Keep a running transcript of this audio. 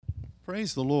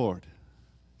Praise the Lord.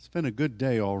 It's been a good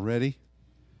day already.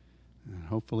 And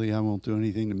hopefully I won't do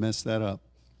anything to mess that up.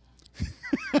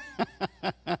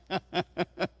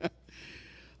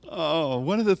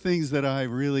 One of the things that I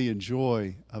really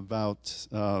enjoy about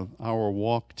our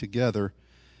walk together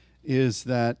is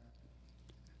that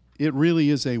it really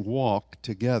is a walk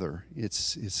together.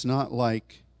 It's not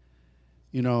like,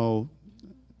 I'm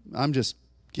just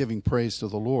giving praise to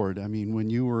the Lord. I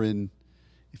mean,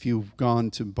 if you've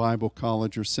gone to Bible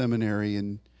college or seminary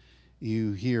and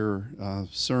you hear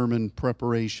sermon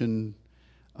preparation,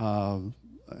 how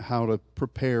to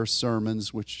prepare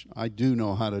sermons, which I do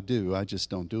know how to do, I just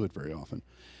don't do it very often.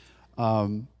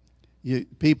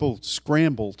 People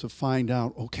scramble to find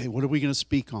out, okay, what are we going to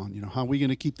speak on? How are we going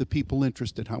to keep the people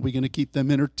interested? How are we going to keep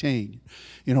them entertained?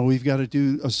 We've got to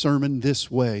do a sermon this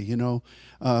way.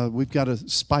 We've got to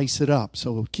spice it up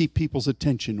so we'll keep people's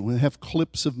attention. We'll have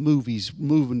clips of movies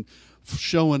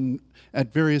showing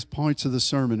at various points of the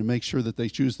sermon to make sure that they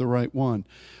choose the right one.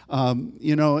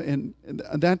 And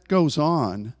that goes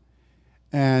on.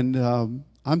 And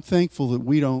I'm thankful that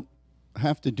we don't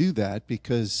have to do that,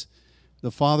 because the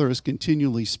Father is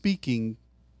continually speaking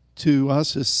to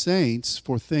us as saints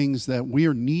for things that we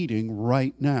are needing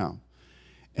right now.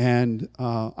 And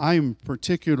I am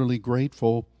particularly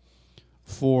grateful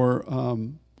for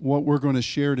what we're going to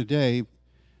share today,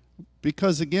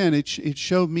 because, again, it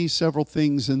showed me several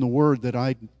things in the Word that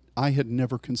I had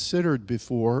never considered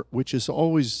before, which is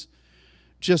always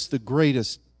just the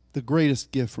greatest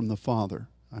gift from the Father.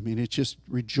 I mean, it just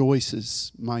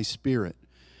rejoices my spirit.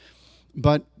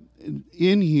 But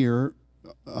in here,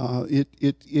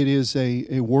 it is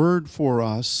a word for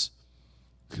us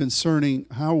concerning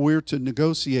how we're to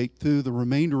negotiate through the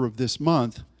remainder of this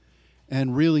month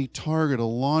and really target a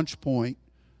launch point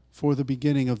for the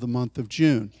beginning of the month of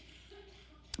June.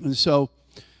 And so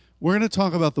we're going to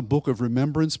talk about the book of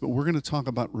Remembrance, but we're going to talk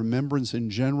about remembrance in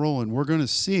general, and we're going to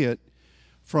see it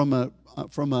from an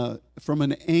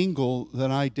angle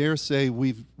that I dare say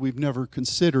we've never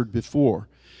considered before.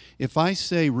 If I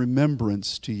say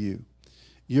remembrance to you,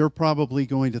 you're probably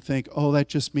going to think, oh, that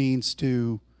just means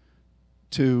to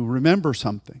remember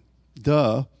something.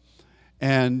 Duh.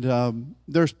 And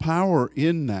there's power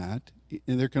in that,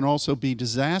 and there can also be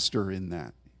disaster in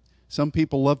that. Some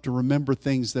people love to remember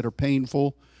things that are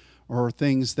painful or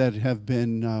things that have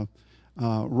been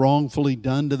wrongfully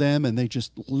done to them, and they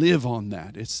just live on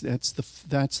that. That's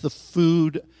the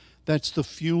food, that's the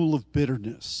fuel of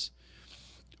bitterness.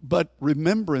 But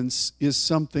remembrance is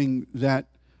something that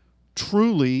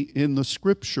truly in the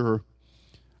Scripture,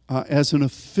 as an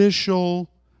official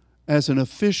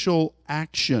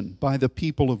action by the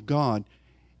people of God,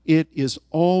 it is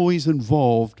always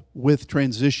involved with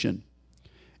transition.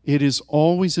 It is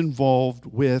always involved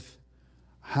with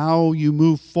how you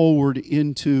move forward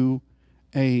into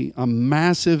a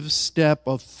massive step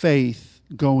of faith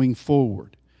going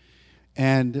forward.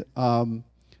 And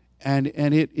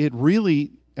it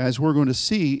really, as we're going to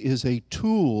see, is a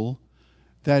tool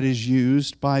that is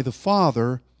used by the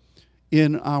Father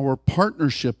in our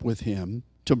partnership with Him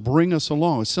to bring us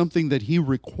along. It's something that He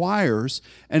requires,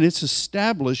 and it's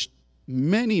established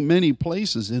many, many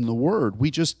places in the Word.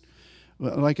 We just,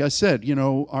 like I said,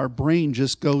 our brain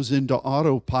just goes into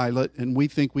autopilot, and we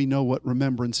think we know what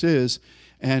remembrance is,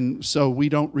 and so we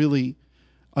don't really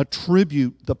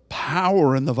attribute the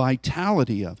power and the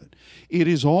vitality of it. It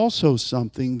is also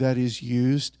something that is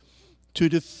used to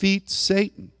defeat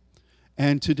Satan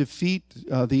and to defeat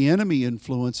the enemy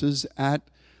influences at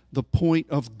the point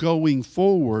of going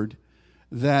forward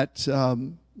that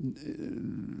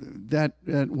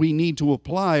we need to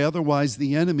apply. Otherwise,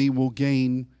 the enemy will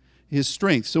gain his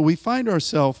strength. So we find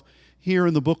ourselves here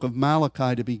in the book of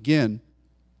Malachi to begin.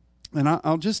 And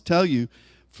I'll just tell you,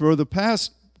 for the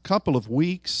past couple of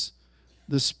weeks,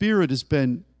 the Spirit has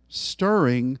been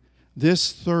stirring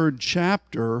this third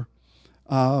chapter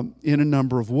in a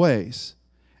number of ways.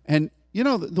 And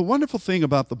the wonderful thing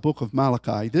about the book of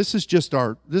Malachi, this is just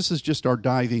our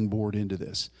diving board into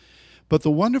this. But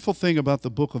the wonderful thing about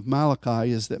the book of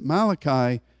Malachi is that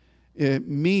Malachi, it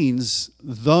means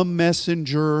the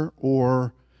messenger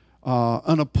or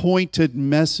an appointed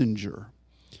messenger.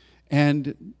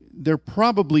 And there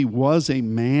probably was a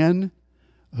man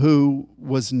who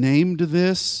was named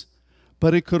this,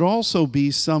 but it could also be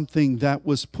something that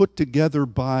was put together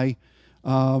by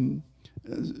an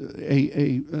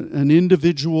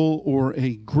individual or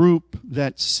a group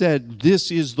that said,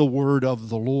 this is the word of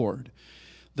the Lord.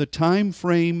 The time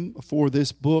frame for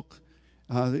this book,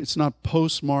 it's not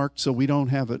postmarked, so we don't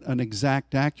have an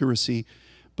exact accuracy,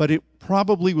 but it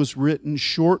probably was written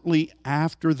shortly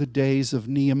after the days of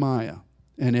Nehemiah.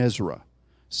 and Ezra.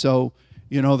 So,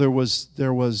 there was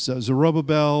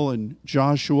Zerubbabel and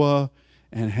Joshua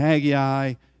and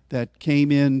Haggai that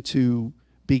came in to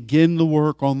begin the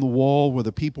work on the wall where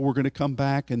the people were going to come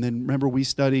back. And then remember, we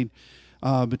studied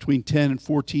between 10 and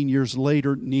 14 years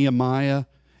later, Nehemiah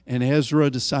and Ezra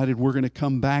decided we're going to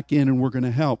come back in and we're going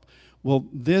to help. Well,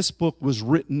 this book was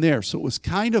written there. So it was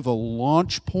kind of a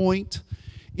launch point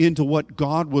into what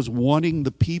God was wanting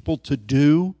the people to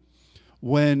do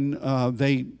when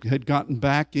they had gotten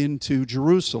back into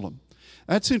Jerusalem.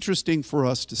 That's interesting for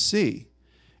us to see.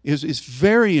 It's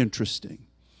very interesting.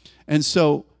 And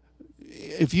so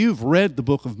if you've read the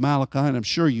book of Malachi, and I'm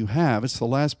sure you have, it's the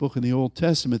last book in the Old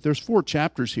Testament. There's 4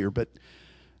 chapters here, but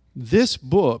this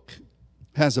book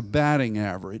has a batting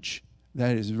average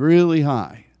that is really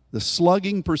high. The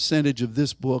slugging percentage of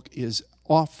this book is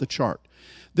off the chart.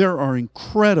 There are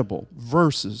incredible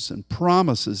verses and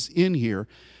promises in here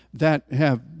that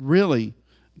have really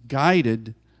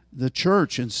guided the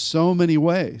church in so many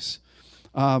ways.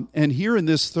 And here in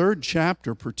this 3rd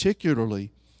chapter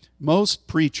particularly, most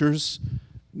preachers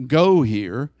go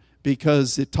here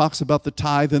because it talks about the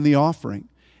tithe and the offering.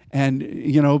 And,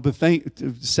 but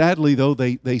sadly, though,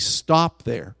 they stop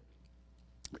there.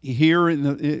 Here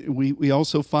we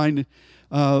also find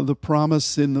the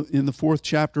promise in the 4th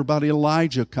chapter about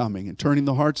Elijah coming and turning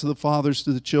the hearts of the fathers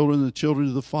to the children and the children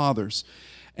to the fathers.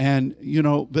 And,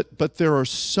 but there are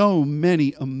so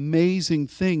many amazing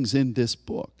things in this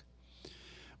book.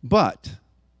 But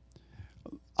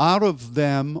out of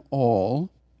them all,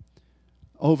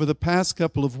 over the past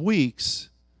couple of weeks,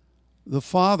 the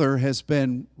Father has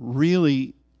been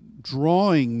really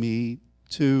drawing me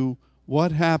to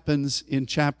what happens in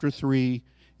chapter 3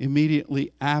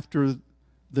 immediately after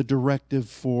the directive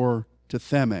to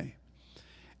Theme.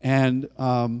 And,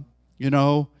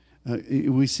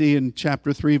 we see in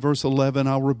chapter 3, verse 11,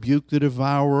 I'll rebuke the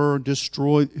devourer,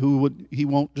 he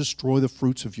won't destroy the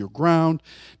fruits of your ground,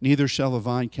 neither shall the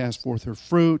vine cast forth her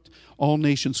fruit. All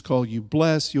nations call you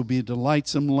blessed. You'll be a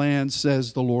delightsome land,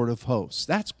 says the Lord of hosts.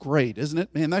 That's great, isn't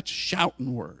it? Man, that's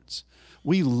shouting words.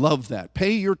 We love that.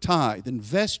 Pay your tithe,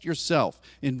 invest yourself,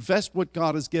 invest what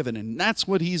God has given, and that's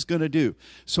what he's going to do.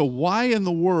 So why in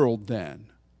the world then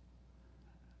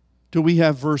do we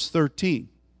have verse 13?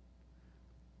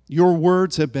 Your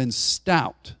words have been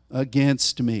stout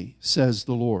against me, says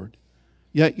the Lord.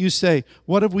 Yet you say,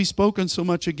 what have we spoken so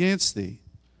much against thee?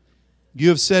 You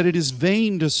have said it is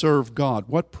vain to serve God.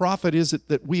 What profit is it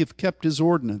that we have kept his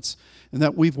ordinance and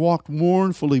that we've walked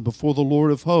mournfully before the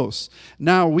Lord of hosts?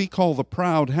 Now we call the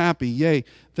proud happy. Yea,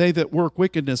 they that work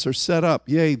wickedness are set up.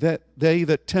 Yea, that they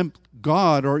that tempt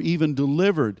God are even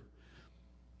delivered.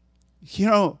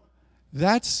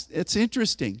 It's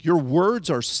interesting. Your words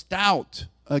are stout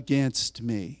against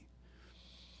me.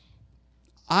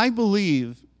 I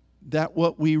believe that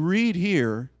what we read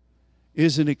here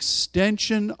is an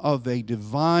extension of a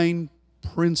divine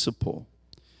principle.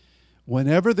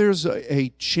 Whenever there's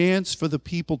a chance for the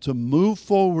people to move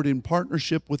forward in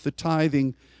partnership with the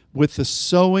tithing, with the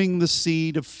sowing the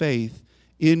seed of faith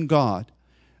in God,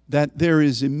 that there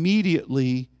is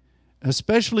immediately,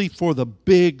 especially for the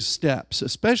big steps,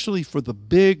 especially for the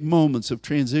big moments of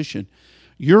transition,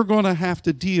 you're going to have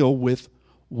to deal with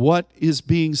what is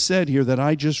being said here that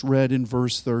I just read in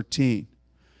verse 13.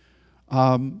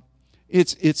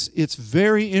 It's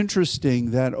very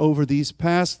interesting that over these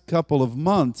past couple of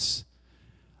months,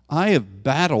 I have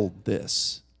battled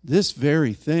this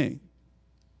very thing.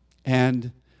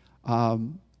 And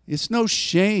it's no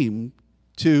shame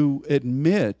to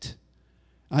admit,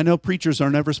 I know preachers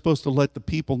are never supposed to let the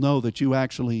people know that you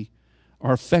actually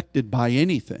are affected by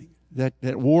anything.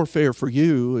 That warfare for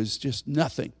you is just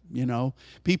nothing,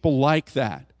 People like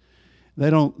that. They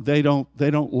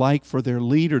don't like for their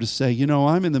leader to say,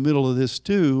 I'm in the middle of this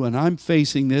too, and I'm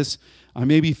facing this. I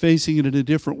may be facing it in a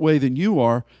different way than you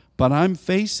are, but I'm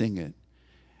facing it.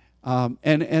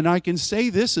 And I can say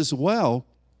this as well.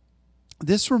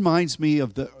 This reminds me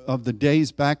of the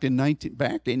days back in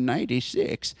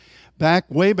 96,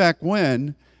 way back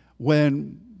when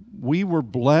we were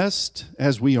blessed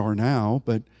as we are now,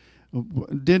 but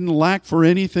didn't lack for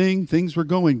anything. Things were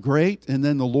going great, and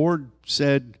then the Lord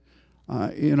said,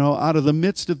 out of the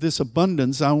midst of this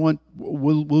abundance,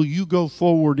 will you go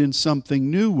forward in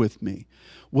something new with me?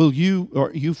 Will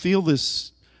you feel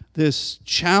this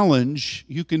challenge?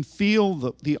 You can feel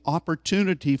the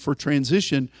opportunity for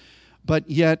transition, but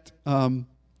yet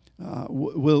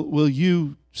will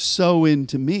you sow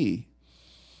into me?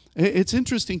 It's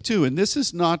interesting too, and this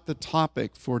is not the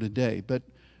topic for today, but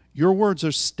your words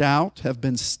are stout, have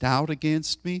been stout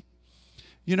against me.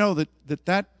 You know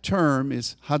that term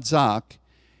is hazak,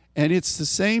 And it's the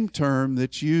same term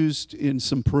that's used in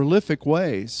some prolific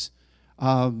ways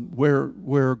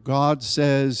where God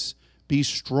says, be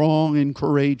strong and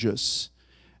courageous.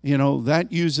 That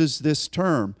uses this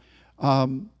term.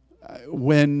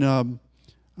 When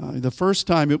the first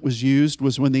time it was used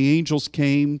was when the angels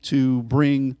came to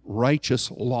bring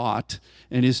righteous Lot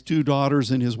and his 2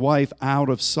 daughters and his wife out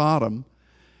of Sodom.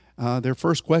 Their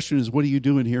first question is, what are you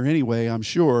doing here anyway? I'm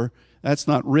sure that's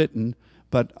not written,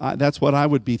 but that's what I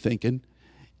would be thinking.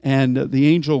 And the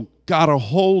angel got a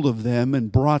hold of them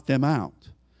and brought them out.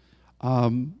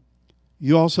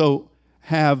 You also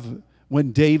have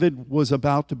when David was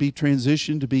about to be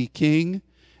transitioned to be king,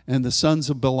 and the sons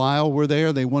of Belial were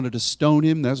there. They wanted to stone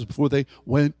him. That was before they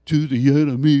went to the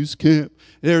enemy's camp.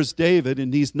 There's David,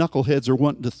 and these knuckleheads are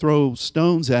wanting to throw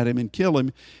stones at him and kill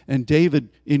him. And David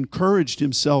encouraged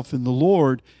himself in the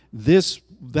Lord.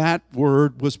 That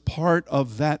word was part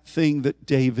of that thing that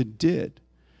David did.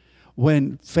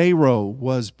 When Pharaoh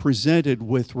was presented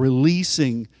with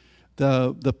releasing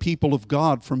the people of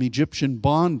God from Egyptian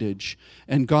bondage,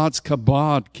 and God's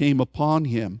kabod came upon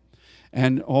him,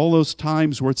 and all those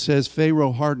times where it says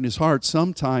Pharaoh hardened his heart,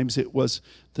 sometimes it was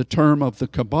the term of the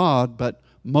kabod, but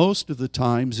most of the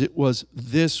times it was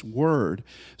this word.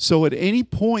 So at any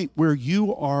point where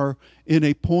you are in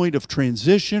a point of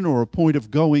transition or a point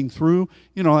of going through,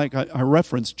 like I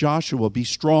referenced Joshua, be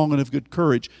strong and of good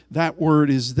courage, that word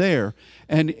is there.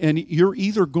 And you're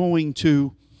either going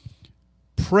to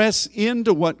press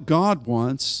into what God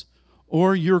wants,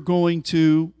 or you're going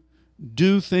to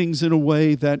do things in a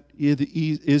way that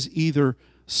is either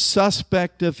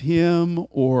suspect of Him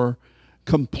or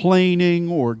complaining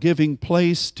or giving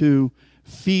place to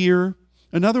fear.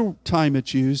 Another time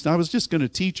it's used, I was just going to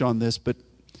teach on this, but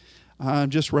I'm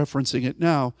just referencing it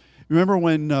now. Remember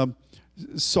when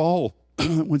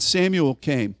when Samuel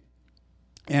came,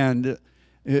 and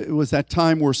it was that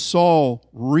time where Saul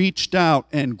reached out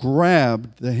and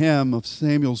grabbed the hem of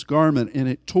Samuel's garment and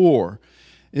it tore.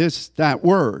 It's that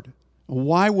word.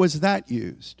 Why was that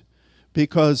used?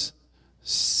 Because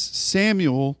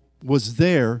Samuel was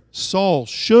there. Saul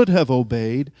should have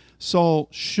obeyed. Saul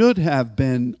should have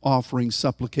been offering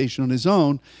supplication on his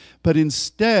own, but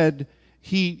instead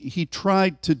he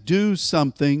tried to do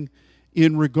something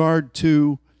in regard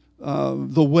to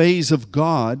the ways of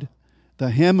God, the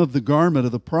hem of the garment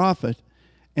of the prophet,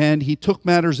 and he took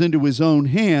matters into his own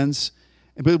hands,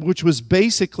 which was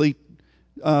basically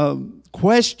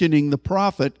questioning the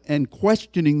prophet and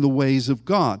questioning the ways of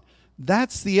God.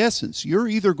 That's the essence. You're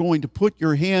either going to put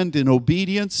your hand in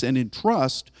obedience and in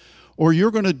trust, or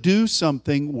you're going to do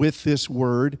something with this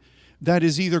word that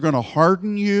is either going to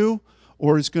harden you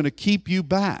or is going to keep you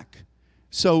back.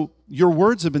 So your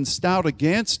words have been stout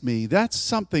against me. That's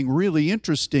something really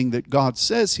interesting that God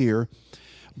says here.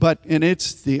 And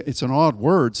it's an odd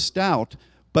word, stout,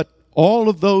 but all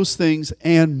of those things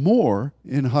and more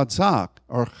in Chazak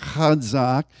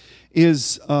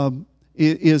is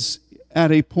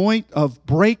at a point of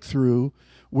breakthrough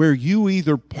where you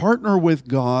either partner with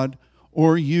God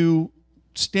or you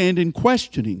stand in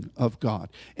questioning of God.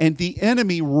 And the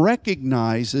enemy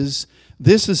recognizes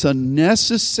this is a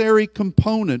necessary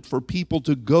component for people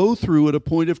to go through at a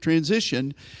point of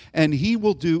transition, and he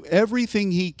will do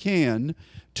everything he can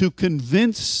to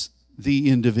convince the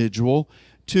individual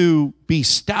to be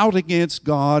stout against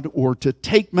God or to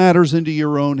take matters into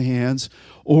your own hands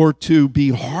or to be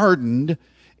hardened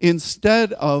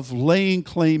instead of laying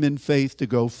claim in faith to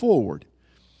go forward.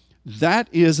 This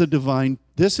is a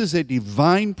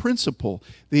divine principle.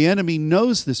 The enemy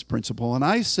knows this principle, and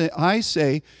I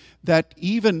say that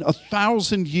even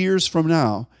 1,000 years from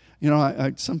now,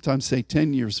 I sometimes say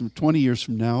 10 years, 20 years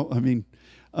from now,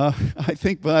 I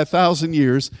think by 1,000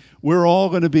 years, we're all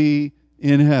going to be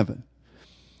in heaven.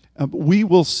 We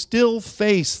will still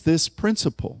face this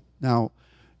principle. Now,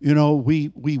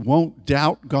 we won't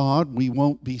doubt God. We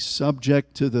won't be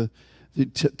subject to the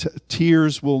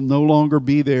tears will no longer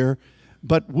be there.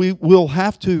 But we will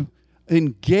have to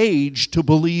engage to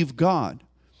believe God.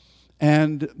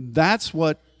 And that's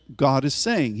what God is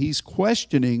saying. He's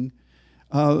questioning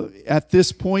at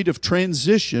this point of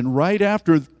transition,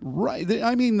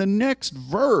 the next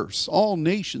verse, all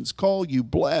nations call you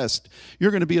blessed.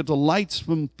 You're going to be a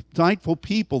delightful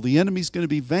people. The enemy's going to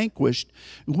be vanquished.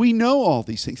 We know all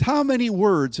these things. How many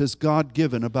words has God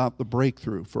given about the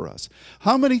breakthrough for us?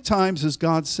 How many times has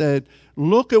God said,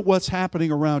 look at what's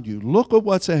happening around you. Look at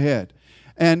what's ahead.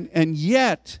 And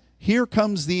yet, here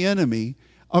comes the enemy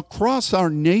across our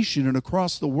nation and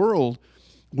across the world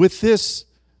with this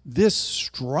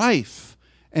strife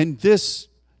and this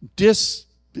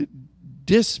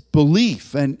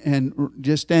disbelief and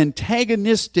just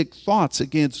antagonistic thoughts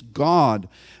against God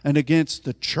and against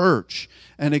the church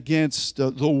and against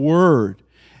the Word.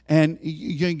 And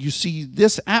you see,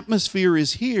 this atmosphere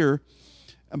is here,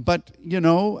 but,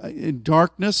 in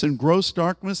darkness and gross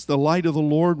darkness, the light of the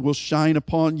Lord will shine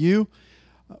upon you.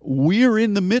 We're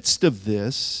in the midst of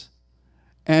this,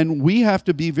 and we have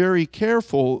to be very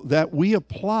careful that we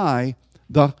apply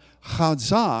the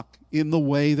chazak in the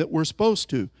way that we're supposed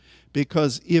to.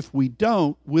 Because if we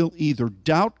don't, we'll either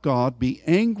doubt God, be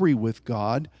angry with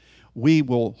God, we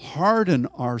will harden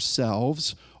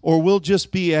ourselves, or we'll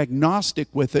just be agnostic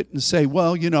with it and say,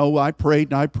 well, I prayed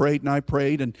and I prayed and I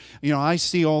prayed, and, I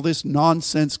see all this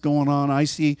nonsense going on. I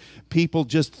see people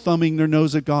just thumbing their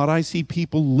nose at God. I see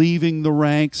people leaving the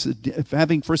ranks,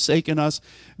 having forsaken us,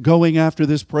 going after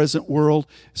this present world.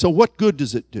 So what good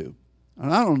does it do?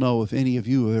 And I don't know if any of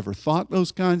you have ever thought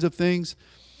those kinds of things,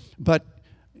 but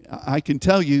I can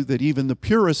tell you that even the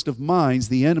purest of minds,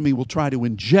 the enemy will try to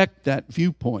inject that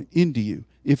viewpoint into you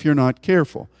if you're not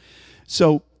careful.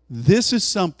 So this is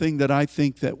something that I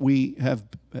think that we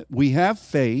have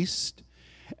faced,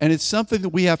 and it's something that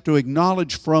we have to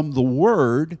acknowledge from the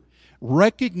Word,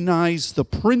 recognize the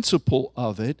principle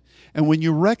of it, and when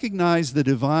you recognize the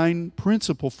divine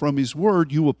principle from His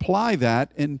Word, you apply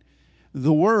that, and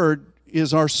the Word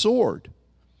is our sword.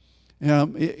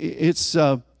 It's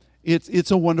a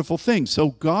wonderful thing.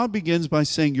 So God begins by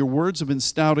saying, your words have been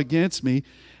stout against me,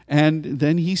 and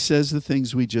then He says the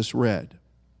things we just read.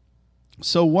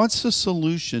 So what's the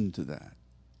solution to that?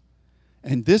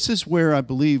 And this is where I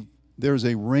believe there's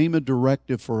a Rhema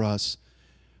directive for us,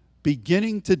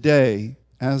 beginning today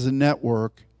as a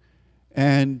network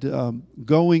and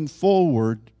going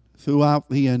forward throughout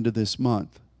the end of this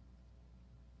month.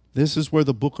 This is where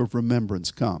the book of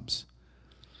remembrance comes.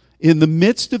 In the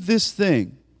midst of this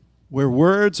thing, where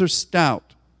words are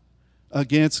stout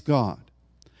against God,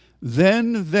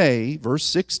 then they, verse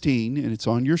 16, and it's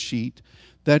on your sheet,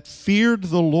 that feared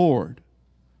the Lord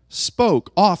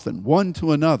spoke often one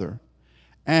to another,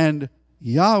 and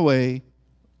Yahweh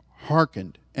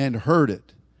hearkened and heard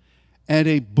it. And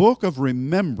a book of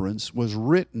remembrance was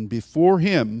written before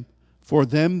Him for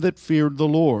them that feared the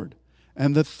Lord,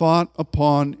 and that thought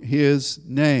upon His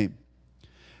name.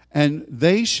 And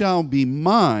they shall be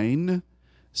mine,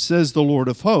 says the Lord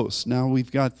of hosts. Now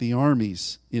we've got the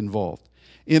armies involved.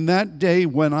 In that day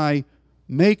when I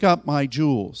make up my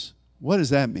jewels. What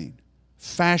does that mean?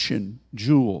 Fashion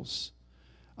jewels.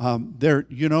 When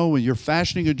you're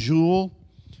fashioning a jewel,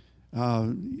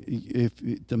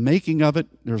 if the making of it,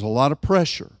 there's a lot of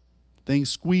pressure, things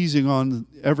squeezing on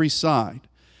every side.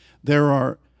 There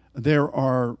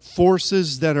are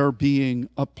forces that are being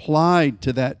applied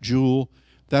to that jewel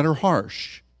that are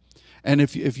harsh. And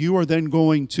if you are then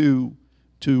going to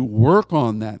work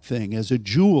on that thing as a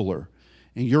jeweler,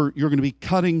 and you're going to be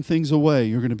cutting things away,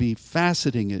 you're going to be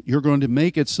faceting it, you're going to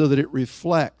make it so that it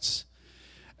reflects.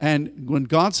 And when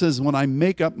God says, when I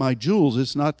make up my jewels,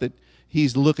 it's not that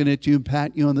He's looking at you and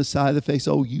patting you on the side of the face,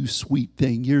 oh, you sweet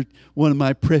thing, you're one of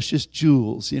my precious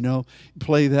jewels,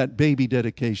 Play that baby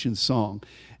dedication song.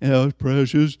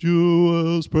 Precious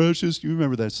jewels, precious, you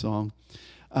remember that song.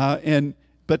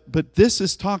 But this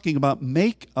is talking about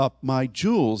make up my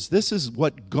jewels. This is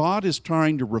what God is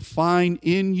trying to refine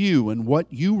in you and what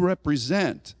you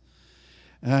represent.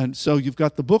 And so you've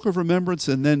got the book of remembrance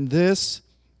and then this.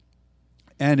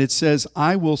 And it says,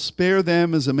 I will spare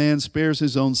them as a man spares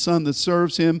his own son that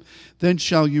serves him. Then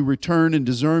shall you return and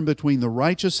discern between the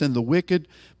righteous and the wicked,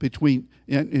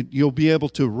 and you'll be able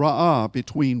to ra'ah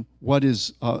between what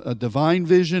is a divine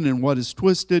vision and what is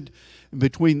twisted,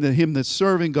 between him that's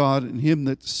serving God and him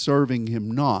that's serving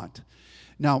Him not.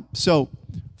 Now, so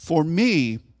for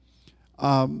me,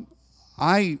 I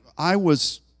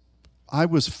was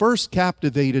first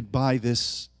captivated by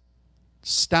this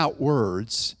stout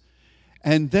words,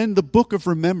 and then the book of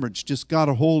remembrance just got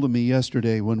a hold of me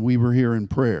yesterday when we were here in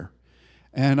prayer,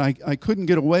 and I couldn't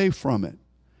get away from it,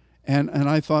 and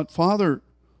I thought, Father,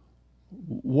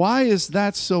 why is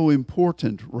that so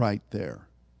important right there?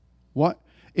 What?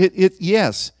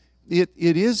 Yes, it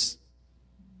is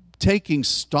taking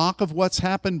stock of what's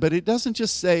happened, but it doesn't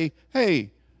just say,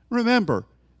 hey, remember,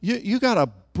 you got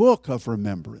a book of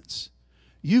remembrance.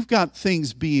 You've got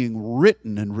things being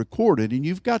written and recorded, and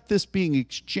you've got this being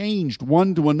exchanged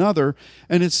one to another,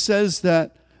 and it says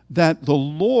that the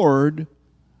Lord,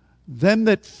 them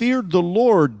that feared the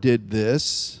Lord did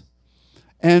this,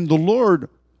 and the Lord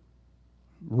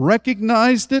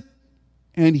recognized it,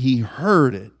 and He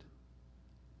heard it.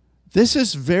 This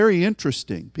is very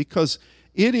interesting because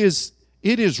it is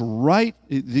right.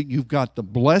 You've got the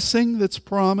blessing that's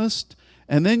promised,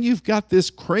 And then you've got this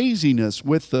craziness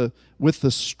with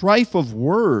the strife of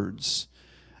words,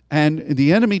 and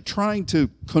the enemy trying to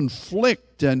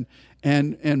conflict and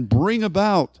bring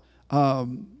about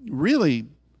really,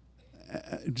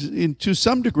 to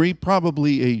some degree,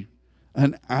 probably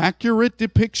an accurate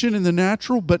depiction in the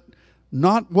natural, but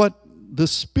not what the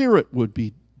Spirit would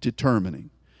be determining.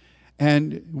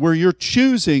 And where you're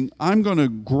choosing, I'm going to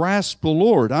grasp the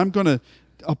Lord. I'm going to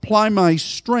apply my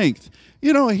strength.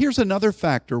 You know, here's another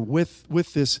factor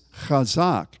with this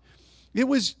chazak. It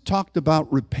was talked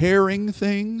about repairing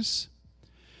things.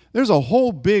 There's a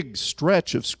whole big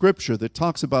stretch of Scripture that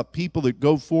talks about people that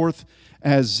go forth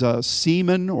as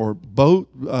seamen or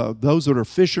those that are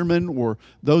fishermen or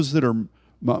those that are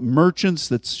merchants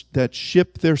that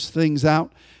ship their things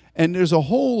out. And there's a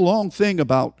whole long thing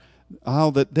about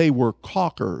how that they were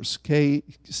caulkers,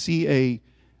 Calkers,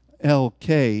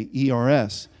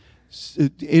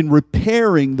 in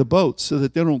repairing the boats so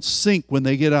that they don't sink when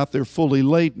they get out there fully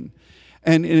laden.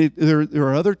 And there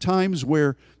are other times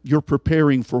where you're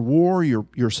preparing for war,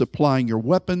 you're supplying your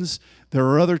weapons. There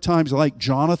are other times, like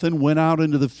Jonathan went out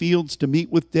into the fields to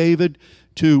meet with David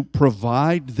to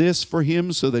provide this for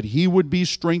him so that he would be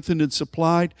strengthened and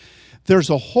supplied.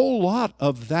 There's a whole lot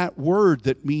of that word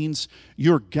that means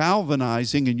you're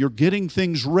galvanizing and you're getting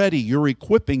things ready. You're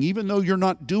equipping, even though you're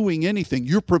not doing anything.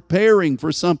 You're preparing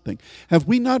for something. Have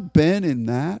we not been in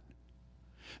that?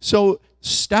 So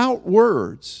stout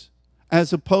words,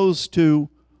 as opposed to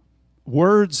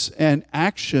words and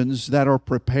actions that are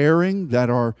preparing,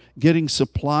 that are getting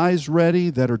supplies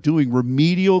ready, that are doing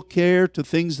remedial care to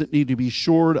things that need to be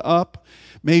shored up.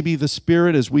 Maybe the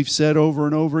Spirit, as we've said over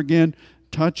and over again,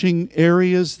 touching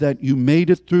areas that you made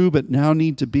it through but now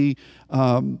need to be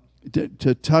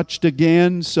touched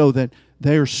again so that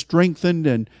they are strengthened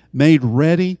and made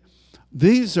ready.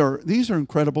 These are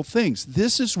incredible things.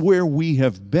 This is where we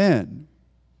have been.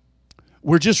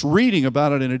 We're just reading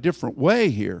about it in a different way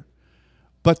here.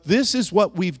 But this is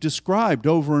what we've described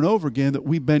over and over again that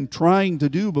we've been trying to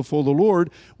do before the Lord,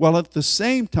 while at the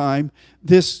same time,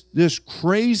 this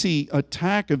crazy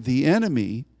attack of the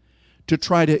enemy to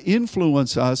try to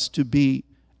influence us to be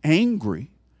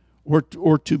angry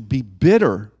or to be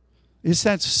bitter. It's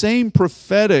that same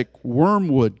prophetic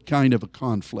wormwood kind of a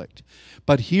conflict.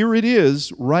 But here it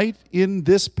is, right in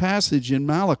this passage in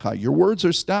Malachi. Your words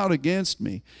are stout against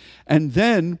me. And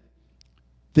then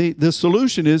the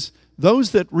solution is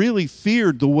those that really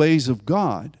feared the ways of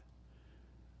God,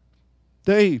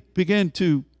 they began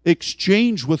to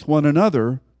exchange with one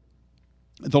another.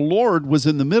 The Lord was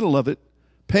in the middle of it,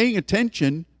 paying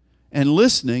attention and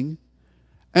listening,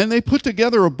 and they put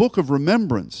together a book of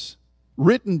remembrance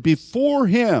written before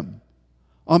him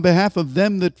on behalf of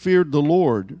them that feared the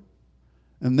Lord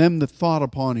and them that thought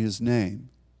upon his name.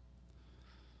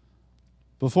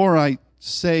 Before I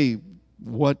say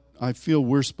what I feel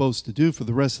we're supposed to do for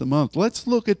the rest of the month, let's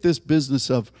look at this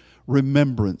business of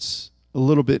remembrance in a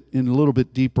little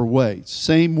bit deeper way.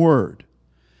 Same word.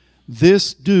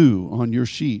 This do on your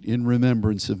sheet in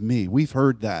remembrance of me. We've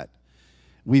heard that.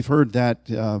 We've heard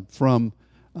that from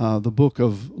the book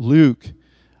of Luke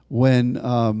when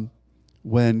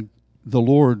the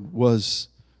Lord was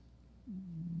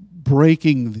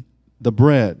breaking the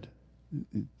bread.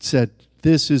 It said,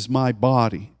 "This is my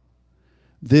body.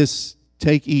 This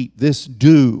take, eat. This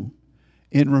do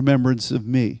in remembrance of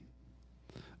me."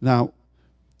 Now,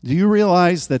 do you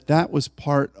realize that that was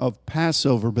part of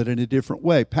Passover, but in a different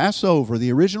way? Passover,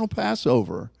 the original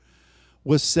Passover,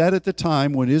 was set at the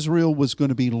time when Israel was going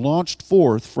to be launched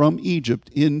forth from Egypt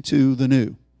into the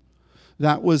new.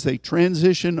 That was a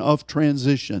transition of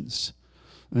transitions.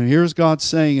 And here's God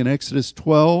saying in Exodus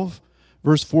 12,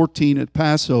 verse 14 at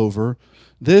Passover,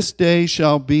 "This day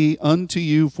shall be unto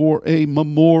you for a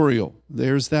memorial."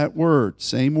 There's that word,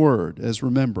 same word as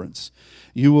remembrance.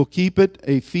 "You will keep it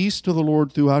a feast to the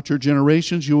Lord throughout your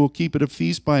generations. You will keep it a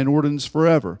feast by an ordinance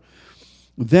forever.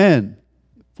 Then,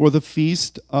 for the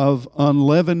feast of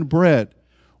unleavened bread,"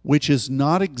 which is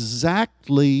not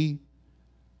exactly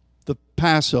the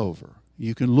Passover.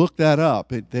 You can look that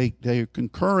up. They are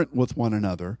concurrent with one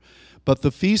another. But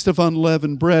the feast of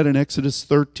unleavened bread in Exodus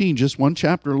 13, just one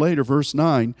chapter later, verse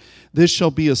 9, "This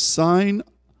shall be a sign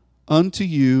unto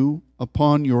you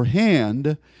upon your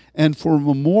hand, and for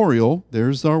memorial,"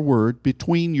 there's our word,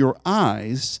 "between your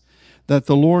eyes, that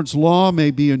the Lord's law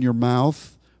may be in your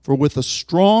mouth. For with a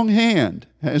strong hand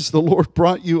has the Lord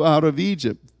brought you out of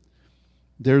Egypt."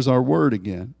 There's our word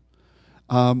again.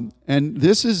 And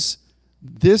this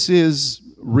is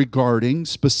regarding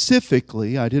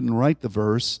specifically, I didn't write the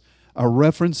verse, a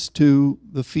reference to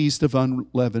the Feast of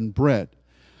Unleavened Bread.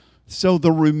 So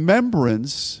the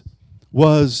remembrance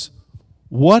was,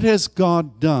 what has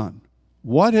God done?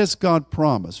 What has God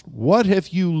promised? What have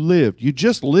you lived? You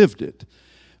just lived it.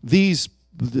 The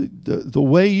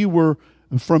way you were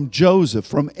from Joseph,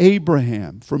 from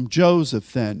Abraham, from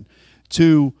Joseph then,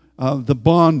 to the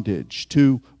bondage,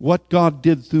 to what God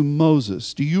did through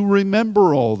Moses. Do you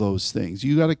remember all those things?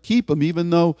 You got to keep them, even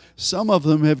though some of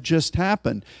them have just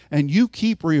happened. And you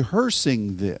keep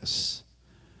rehearsing this.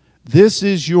 This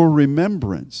is your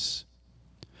remembrance.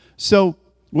 So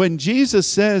when Jesus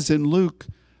says in Luke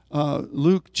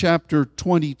chapter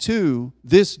 22,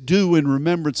 this do in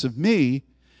remembrance of me,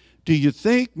 do you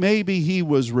think maybe he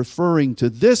was referring to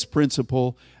this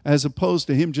principle as opposed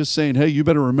to him just saying, hey, you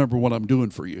better remember what I'm doing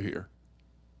for you here?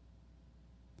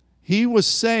 He was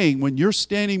saying, when you're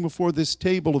standing before this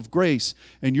table of grace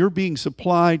and you're being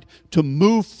supplied to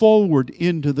move forward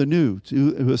into the new,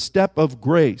 to a step of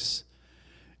grace,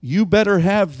 you better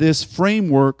have this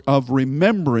framework of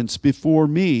remembrance before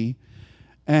me,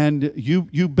 and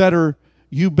you better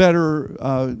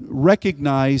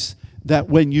recognize that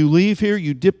when you leave here,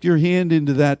 you dipped your hand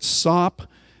into that sop.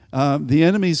 The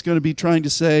enemy's going to be trying to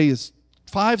say, is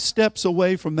 5 steps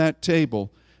away from that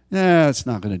table. Nah, it's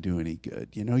not going to do any good.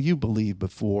 You believed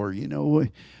before.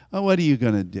 What are you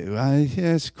going to do?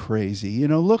 It's crazy.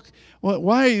 Look,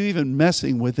 why are you even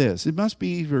messing with this? It must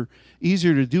be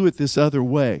easier to do it this other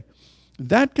way.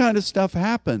 That kind of stuff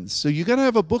happens. So you got to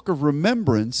have a book of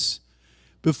remembrance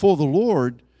before the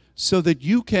Lord so that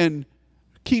you can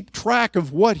keep track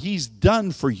of what he's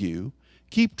done for you,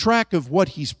 keep track of what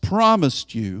he's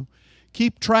promised you,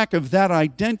 keep track of that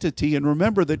identity, and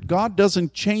remember that God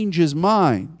doesn't change his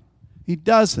mind. He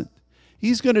doesn't.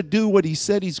 He's going to do what he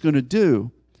said he's going to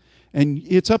do, and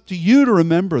it's up to you to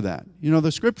remember that.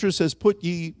 The scripture says, put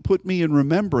me in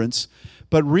remembrance,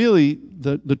 but really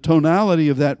the tonality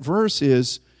of that verse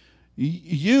is,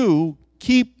 you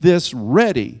keep this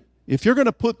ready. If you're going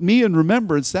to put me in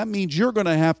remembrance, that means you're going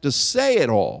to have to say it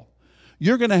all.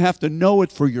 You're going to have to know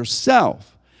it for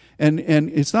yourself. And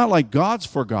it's not like God's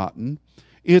forgotten.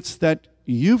 It's that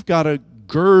you've got to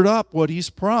gird up what he's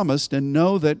promised and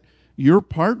know that you're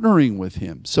partnering with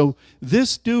him. So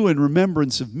this do in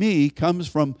remembrance of me comes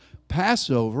from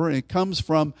Passover, and it comes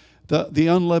from the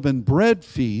unleavened bread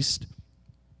feast.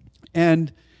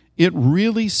 And it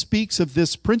really speaks of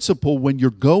this principle when you're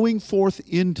going forth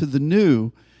into the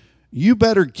new. You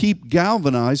better keep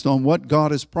galvanized on what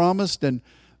God has promised and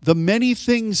the many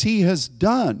things he has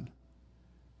done.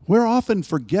 We often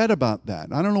forget about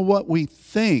that. I don't know what we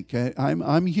think.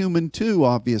 I'm human too,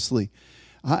 obviously.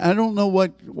 I don't know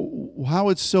how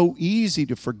it's so easy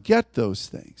to forget those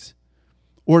things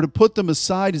or to put them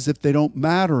aside as if they don't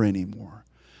matter anymore.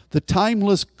 The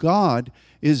timeless God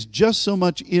is just so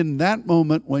much in that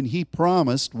moment when he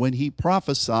promised, when he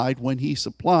prophesied, when he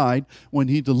supplied, when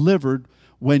he delivered,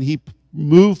 when he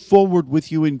moved forward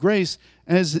with you in grace,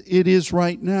 as it is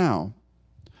right now.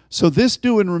 So this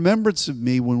do in remembrance of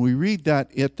me, when we read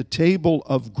that at the table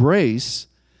of grace,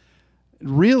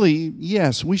 really,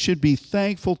 yes, we should be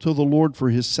thankful to the Lord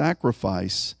for his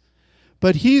sacrifice.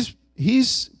 But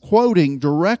he's quoting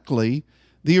directly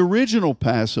the original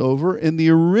Passover and the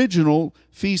original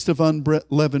Feast of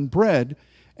Unleavened Bread,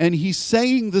 and he's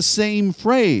saying the same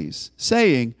phrase,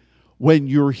 saying, when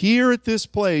you're here at this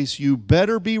place, you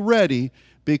better be ready,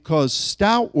 because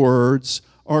stout words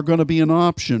are going to be an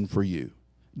option for you.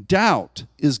 Doubt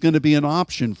is going to be an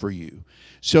option for you.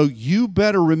 So you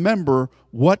better remember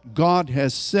what God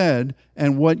has said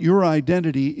and what your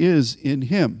identity is in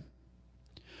him.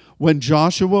 When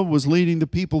Joshua was leading the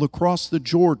people across the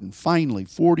Jordan, finally,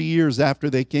 40 years after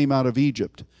they came out of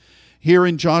Egypt, here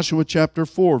in Joshua chapter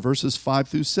 4, verses 5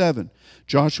 through 7,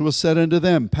 Joshua said unto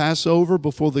them, pass over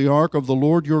before the ark of the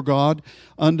Lord your God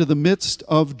unto the midst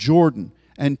of Jordan,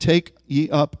 and take ye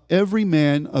up every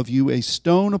man of you a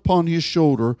stone upon his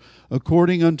shoulder,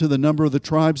 according unto the number of the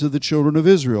tribes of the children of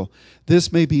Israel.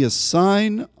 This may be a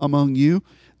sign among you,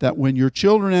 that when your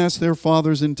children ask their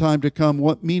fathers in time to come,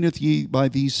 what meaneth ye by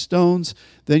these stones?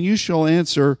 Then you shall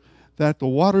answer, that the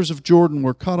waters of Jordan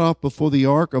were cut off before the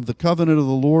ark of the covenant of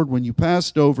the Lord when you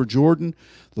passed over Jordan.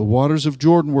 The waters of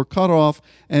Jordan were cut off,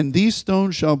 and these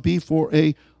stones shall be for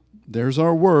a, there's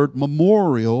our word,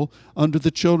 memorial unto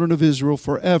the children of Israel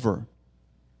forever.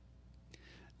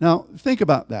 Now, think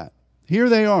about that. Here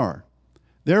they are.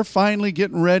 They're finally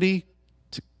getting ready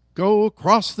to go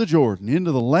across the Jordan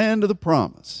into the land of the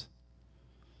promise.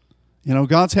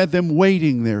 God's had them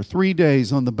waiting there 3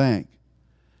 days on the bank.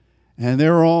 And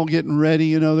they're all getting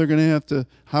ready, they're going to have to,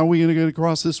 how are we going to get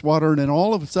across this water? And then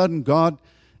all of a sudden, God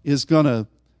is going to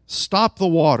stop the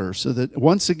water so that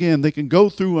once again they can go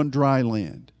through on dry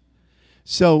land.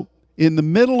 So in the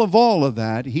middle of all of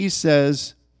that, he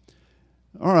says,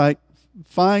 all right,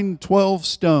 find 12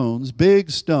 stones,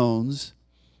 big stones,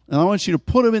 and I want you to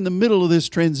put them in the middle of this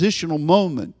transitional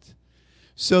moment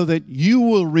so that you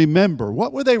will remember.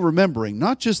 What were they remembering?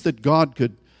 Not just that God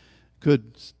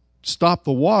could stop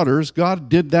the waters. God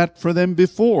did that for them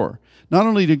before. Not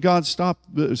only did God stop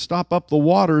up the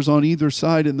waters on either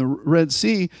side in the Red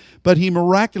Sea, but he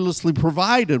miraculously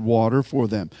provided water for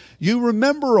them. You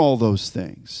remember all those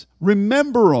things.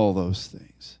 Remember all those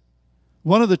things.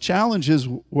 One of the challenges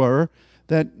were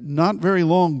that not very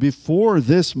long before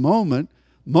this moment,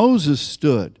 Moses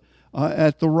stood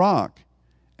at the rock,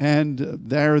 and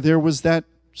there was that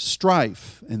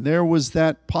strife, and there was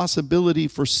that possibility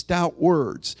for stout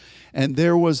words, and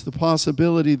there was the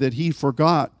possibility that he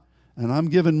forgot. And I'm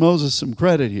giving Moses some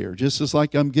credit here, just as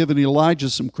like I'm giving Elijah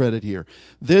some credit here.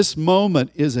 This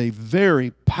moment is a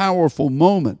very powerful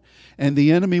moment, and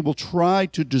the enemy will try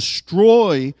to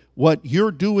destroy what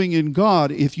you're doing in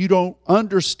God if you don't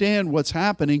understand what's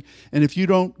happening and if you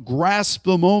don't grasp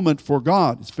the moment for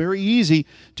God. It's very easy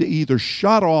to either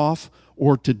shut off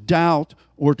or to doubt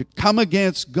or to come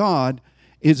against God.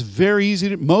 It's very easy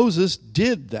to. Moses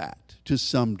did that to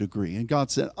some degree, and God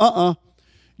said,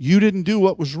 you didn't do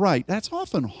what was right. That's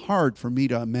often hard for me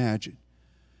to imagine.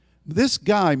 This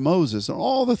guy, Moses, and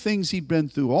all the things he'd been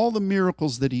through, all the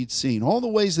miracles that he'd seen, all the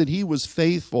ways that he was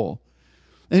faithful,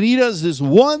 and he does this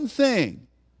one thing,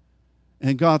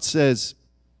 and God says,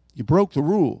 you broke the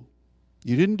rule.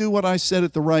 You didn't do what I said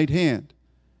at the right hand.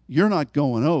 You're not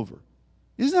going over.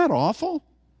 Isn't that awful?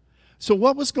 So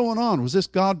what was going on? Was this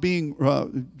God being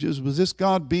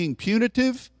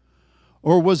punitive?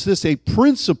 Or was this a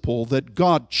principle that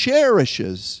God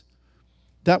cherishes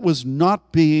that was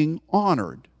not being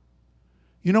honored?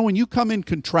 You know, when you come in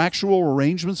contractual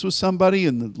arrangements with somebody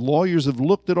and the lawyers have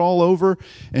looked it all over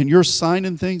and you're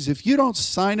signing things, if you don't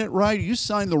sign it right, you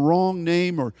sign the wrong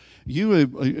name or you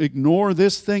ignore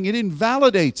this thing, it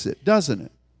invalidates it, doesn't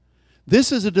it?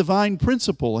 This is a divine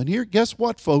principle. And here, guess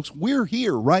what, folks? We're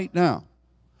here right now.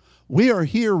 We are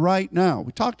here right now.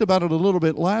 We talked about it a little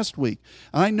bit last week.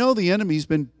 And I know the enemy's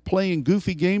been playing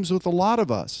goofy games with a lot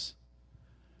of us.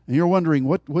 And you're wondering,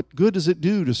 what good does it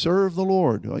do to serve the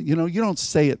Lord? You know, you don't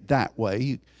say it that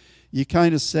way. You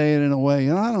kind of say it in a way,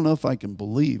 and I don't know if I can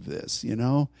believe this, you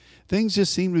know. Things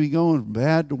just seem to be going from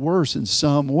bad to worse in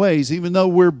some ways, even though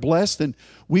we're blessed and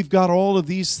we've got all of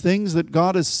these things that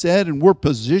God has said and we're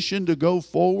positioned to go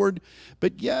forward.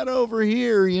 But yet over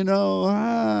here, you know,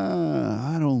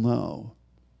 I don't know.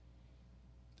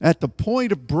 At the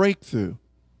point of breakthrough,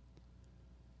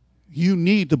 you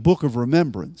need the book of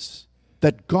remembrance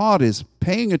that God is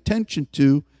paying attention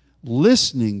to,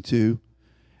 listening to,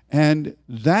 and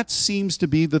that seems to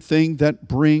be the thing that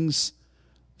brings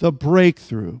the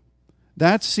breakthrough.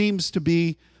 That seems to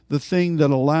be the thing that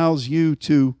allows you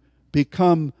to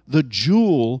become the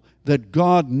jewel that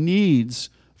God needs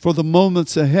for the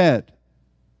moments ahead.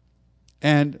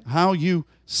 And how you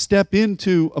step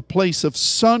into a place of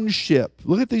sonship.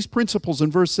 Look at these principles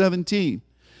in verse 17.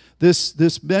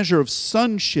 This measure of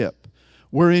sonship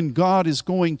wherein God is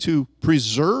going to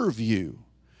preserve you.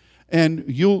 And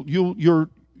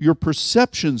your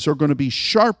perceptions are going to be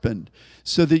sharpened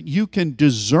so that you can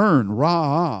discern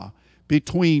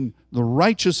between the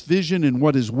righteous vision and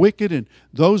what is wicked and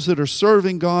those that are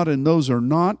serving God and those are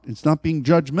not. It's not being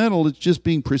judgmental, it's just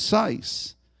being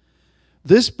precise.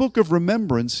 This book of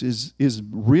remembrance is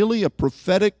really a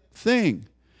prophetic thing.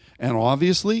 And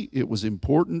obviously, it was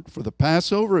important for the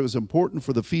Passover. It was important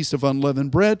for the Feast of Unleavened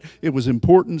Bread. It was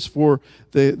important for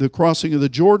the crossing of the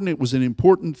Jordan. It was an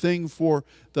important thing for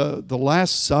the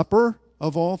Last Supper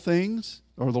of all things,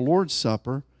 or the Lord's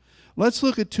Supper. Let's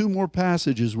look at two more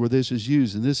passages where this is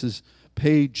used, and this is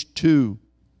page 2.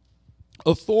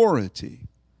 Authority.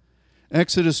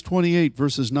 Exodus 28,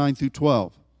 verses 9 through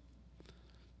 12.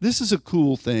 This is a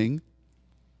cool thing.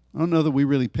 I don't know that we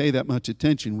really pay that much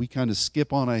attention. We kind of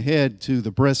skip on ahead to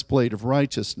the breastplate of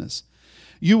righteousness.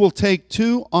 You will take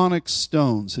 2 onyx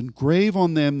stones and grave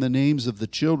on them the names of the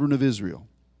children of Israel.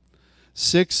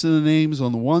 6 of the names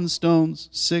on the one stone,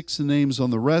 6 of the names on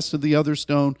the rest of the other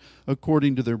stone,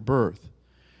 according to their birth.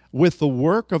 With the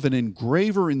work of an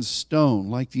engraver in stone,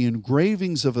 like the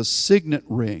engravings of a signet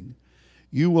ring,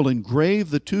 you will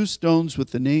engrave the 2 stones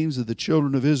with the names of the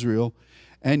children of Israel,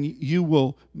 and you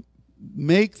will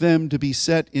make them to be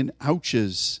set in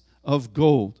ouches of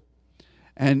gold.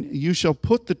 And you shall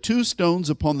put the 2 stones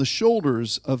upon the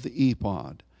shoulders of the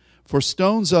ephod, for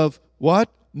stones of what?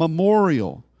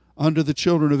 Memorial unto the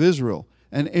children of Israel.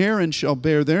 And Aaron shall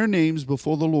bear their names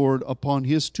before the Lord upon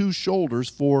his 2 shoulders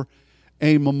for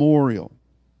a memorial.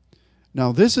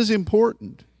 Now, this is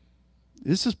important.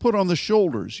 This is put on the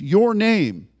shoulders. Your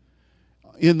name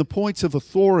in the points of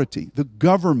authority, the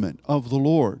government of the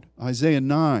Lord, Isaiah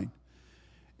 9.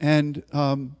 And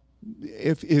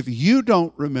if you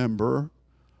don't remember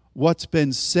what's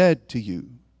been said to you,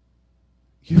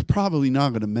 you're probably not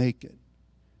going to make it.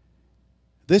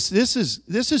 This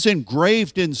is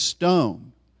engraved in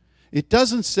stone. It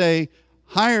doesn't say,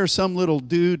 hire some little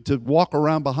dude to walk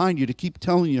around behind you to keep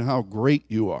telling you how great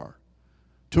you are,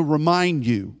 to remind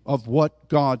you of what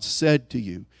God said to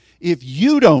you. If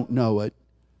you don't know it,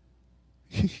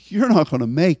 you're not going to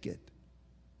make it.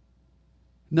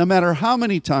 No matter how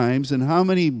many times and how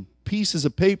many pieces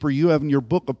of paper you have in your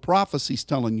book of prophecies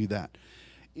telling you that.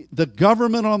 The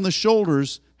government on the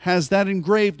shoulders has that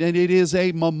engraved, and it is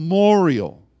a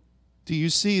memorial. Do you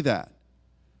see that?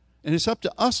 And it's up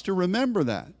to us to remember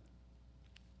that.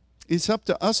 It's up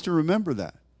to us to remember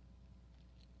that.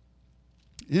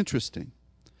 Interesting.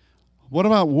 What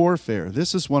about warfare?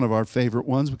 This is one of our favorite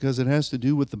ones because it has to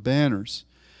do with the banners.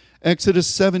 Exodus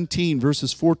 17,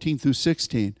 verses 14 through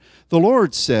 16. The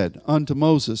Lord said unto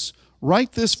Moses,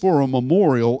 write this for a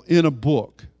memorial in a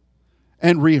book,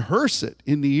 and rehearse it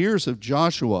in the ears of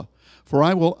Joshua, for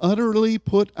I will utterly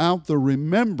put out the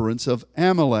remembrance of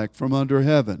Amalek from under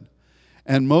heaven.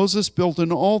 And Moses built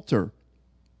an altar,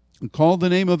 and called the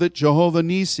name of it Jehovah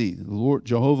Nissi, the Lord,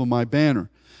 Jehovah my banner.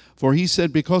 For he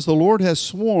said, because the Lord has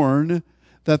sworn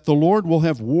that the Lord will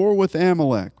have war with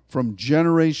Amalek from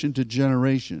generation to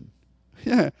generation.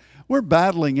 Yeah, we're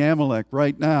battling Amalek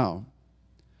right now.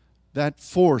 That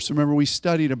force, remember we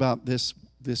studied about this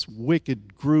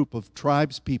wicked group of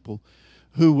tribes people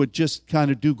who would just kind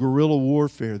of do guerrilla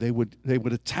warfare. They would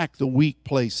attack the weak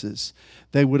places.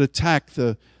 They would attack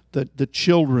the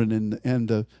children and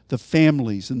the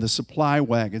families and the supply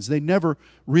wagons. They never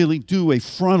really do a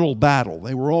frontal battle.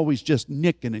 They were always just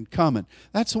nicking and coming.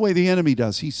 That's the way the enemy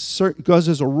does. He goes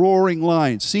as a roaring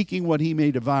lion, seeking what he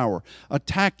may devour,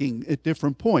 attacking at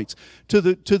different points, to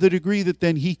the degree that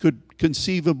then he could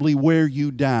conceivably wear you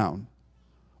down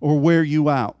or wear you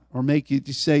out or make you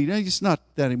say, no, it's not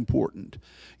that important.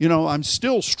 You know, I'm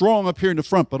still strong up here in the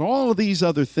front, but all of these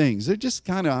other things, they're just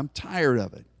kind of, I'm tired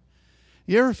of it.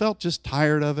 You ever felt just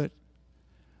tired of it?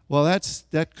 Well,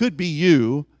 that could be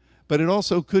you, but it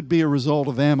also could be a result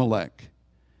of Amalek.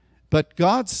 But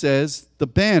God says the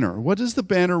banner. What does the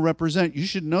banner represent? You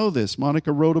should know this.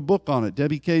 Monica wrote a book on it.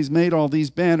 Debbie Kay's made all these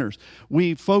banners.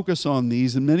 We focus on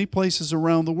these in many places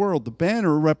around the world. The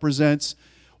banner represents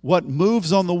what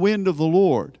moves on the wind of the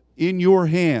Lord in your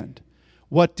hand,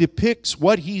 what depicts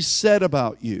what He said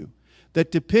about you,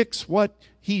 that depicts what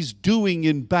He's doing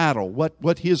in battle,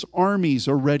 what His armies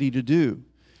are ready to do.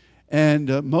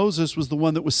 And Moses was the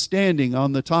one that was standing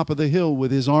on the top of the hill with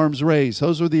his arms raised.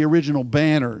 Those were the original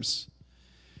banners.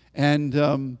 And,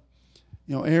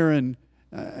 Aaron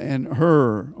and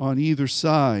Hur on either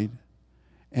side.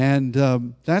 And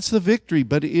that's the victory,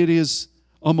 but it is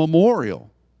a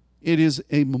memorial. It is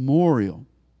a memorial.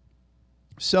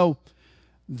 So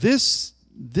this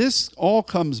all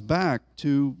comes back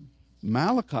to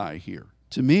Malachi here,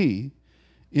 to me,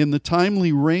 in the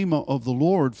timely rhema of the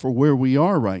Lord for where we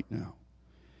are right now.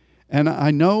 And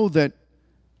I know that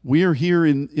we are here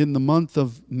in the month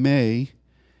of May,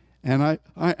 and I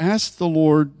asked the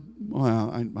Lord,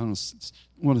 well, I don't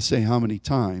want to say how many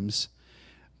times,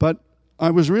 but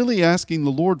I was really asking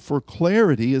the Lord for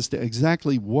clarity as to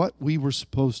exactly what we were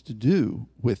supposed to do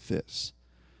with this.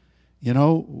 You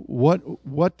know, what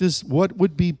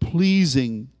would be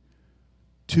pleasing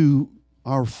to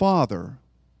our Father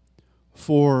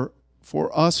for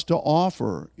us to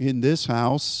offer in this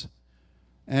house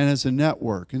and as a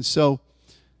network. And so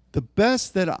the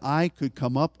best that I could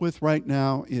come up with right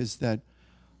now is that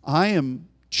I am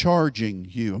charging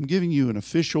you. I'm giving you an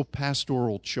official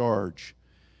pastoral charge.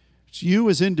 It's you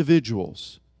as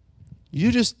individuals.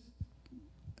 You just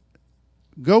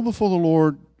go before the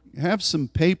Lord, have some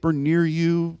paper near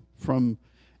you from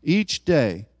each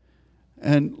day,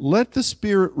 and let the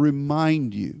Spirit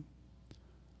remind you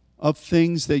of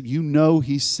things that you know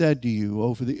He said to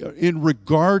you in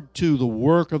regard to the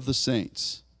work of the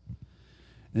saints.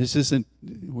 And this isn't,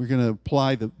 we're going to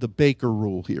apply the Baker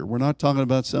rule here. We're not talking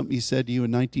about something He said to you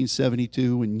in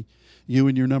 1972 when you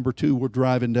and your number 2 were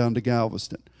driving down to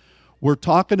Galveston. We're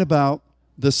talking about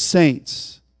the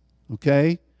saints,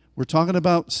 okay? We're talking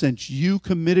about since you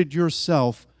committed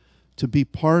yourself to be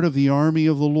part of the army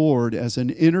of the Lord as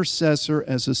an intercessor,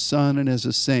 as a son, and as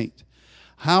a saint.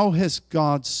 How has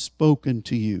God spoken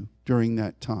to you during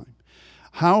that time?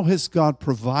 How has God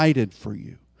provided for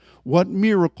you? What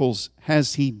miracles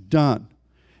has He done?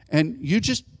 And you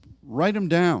just write them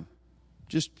down.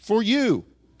 just for you,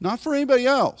 not for anybody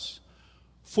else.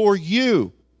 For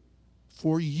you.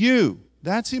 For you.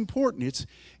 That's important.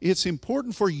 It's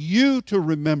important for you to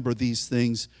remember these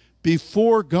things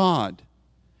before God.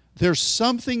 There's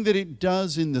something that it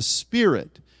does in the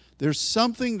Spirit. There's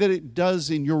something that it does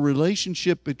in your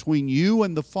relationship between you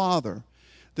and the Father.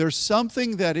 There's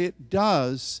something that it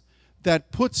does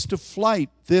that puts to flight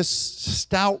this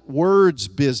stout words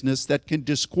business that can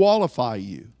disqualify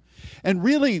you. And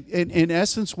really, in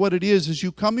essence, what it is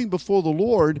you coming before the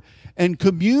Lord and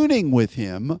communing with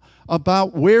Him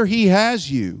about where He has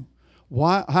you,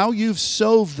 how you've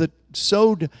sowed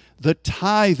the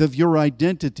tithe of your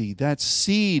identity, that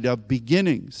seed of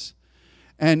beginnings.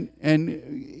 And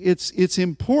it's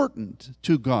important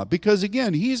to God because,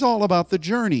 again, He's all about the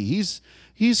journey.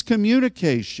 He's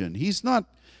communication.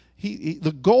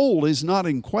 The goal is not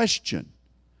in question.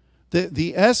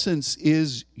 The essence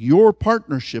is your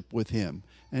partnership with Him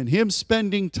and Him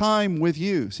spending time with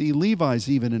you. See, Levi's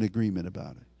even in agreement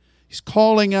about it. He's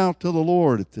calling out to the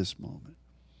Lord at this moment.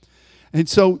 And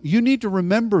so you need to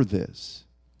remember this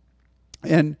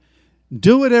and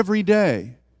do it every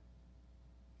day.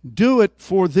 Do it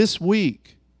for this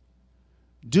week.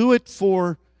 Do it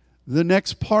for the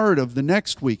next part of the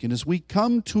next week. And as we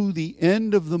come to the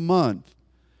end of the month,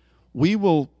 we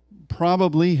will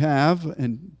probably have,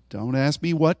 and don't ask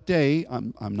me what day,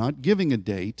 I'm not giving a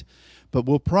date, but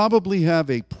we'll probably have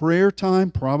a prayer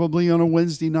time, probably on a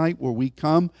Wednesday night, where we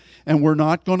come, and we're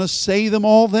not going to say them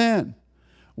all then.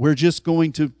 We're just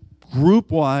going to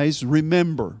group-wise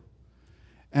remember.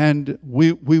 And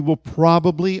we will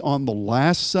probably, on the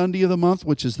last Sunday of the month,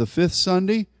 which is the 5th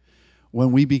Sunday,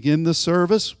 when we begin the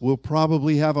service, we'll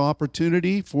probably have an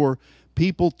opportunity for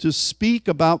people to speak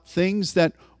about things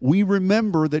that we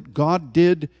remember that God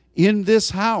did in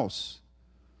this house.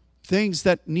 Things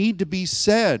that need to be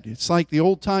said. It's like the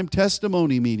old-time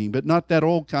testimony meeting, but not that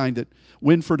old kind that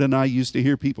Winford and I used to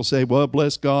hear people say, well,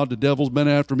 bless God, the devil's been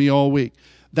after me all week.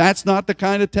 That's not the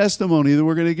kind of testimony that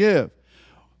we're going to give.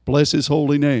 Bless His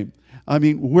holy name. I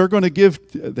mean, we're going to give,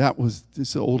 that was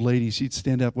this old lady, she'd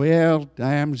stand up, well,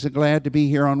 I'm so glad to be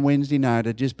here on Wednesday night.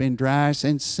 I've just been dry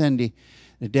since Sunday.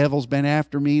 The devil's been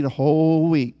after me the whole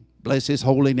week. Bless His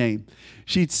holy name.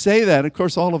 She'd say that. Of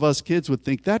course, all of us kids would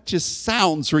think, that just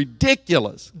sounds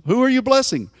ridiculous. Who are you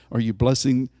blessing? Are you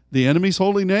blessing the enemy's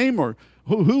holy name? Or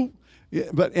who? Yeah,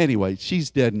 but anyway, she's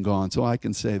dead and gone, so I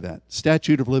can say that.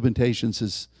 Statute of limitations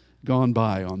has gone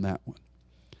by on that one.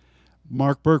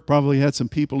 Mark Burke probably had some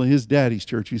people in his daddy's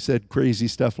church who said crazy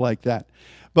stuff like that.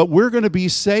 But we're going to be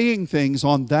saying things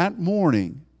on that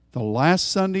morning, the last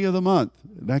Sunday of the month,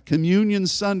 that communion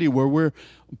Sunday where we're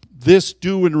this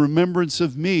do in remembrance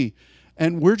of me.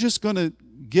 And we're just going to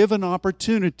give an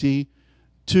opportunity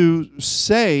to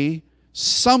say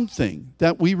something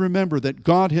that we remember that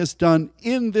God has done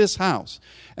in this house.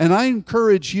 And I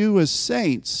encourage you as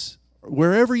saints,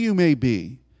 wherever you may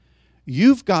be,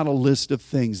 you've got a list of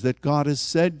things that God has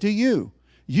said to you.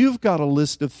 You've got a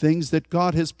list of things that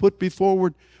God has put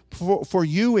before for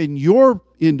you in your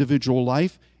individual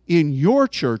life, in your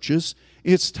churches.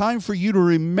 It's time for you to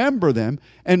remember them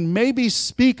and maybe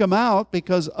speak them out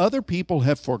because other people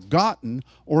have forgotten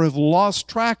or have lost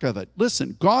track of it.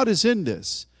 Listen, God is in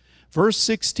this. Verse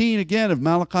 16 again of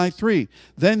Malachi 3.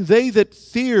 Then they that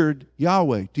feared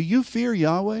Yahweh. Do you fear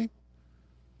Yahweh?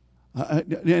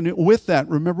 And with that,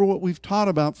 remember what we've taught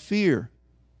about fear.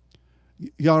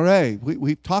 Yareh,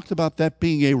 we've talked about that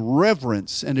being a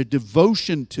reverence and a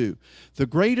devotion to. The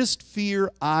greatest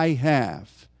fear I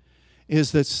have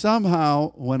is that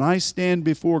somehow when I stand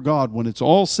before God, when it's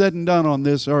all said and done on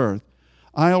this earth,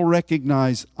 I'll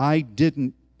recognize I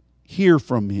didn't hear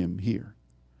from Him here.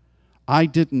 I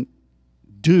didn't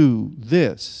do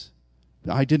this.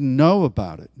 I didn't know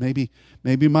about it. Maybe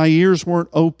my ears weren't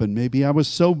open. Maybe I was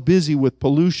so busy with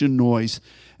pollution noise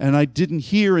and I didn't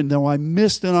hear, and though I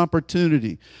missed an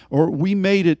opportunity. Or we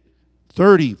made it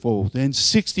 30-fold and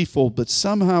 60-fold, but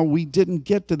somehow we didn't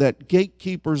get to that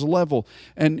gatekeeper's level.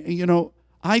 And,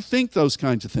 I think those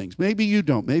kinds of things. Maybe you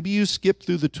don't. Maybe you skip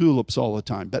through the tulips all the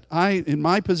time. But in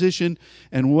my position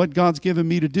and what God's given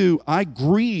me to do, I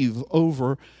grieve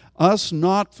over us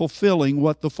not fulfilling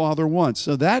what the Father wants.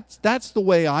 So that's the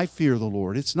way I fear the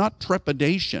Lord. It's not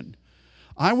trepidation.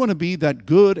 I want to be that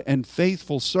good and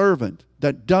faithful servant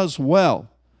that does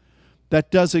well, that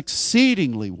does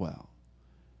exceedingly well.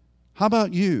 How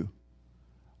about you?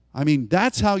 I mean,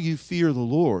 that's how you fear the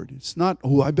Lord. It's not,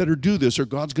 I better do this or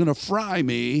God's going to fry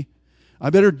me. I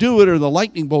better do it or the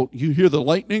lightning bolt. You hear the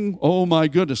lightning? Oh my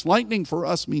goodness. Lightning for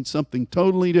us means something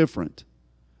totally different.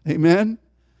 Amen?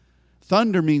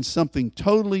 Thunder means something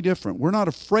totally different. We're not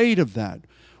afraid of that.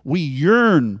 We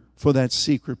yearn for that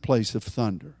secret place of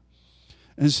thunder.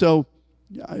 And so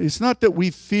it's not that we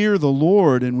fear the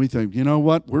Lord and we think, you know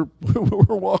what, we're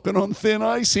walking on thin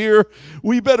ice here.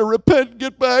 We better repent and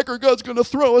get back or God's going to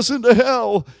throw us into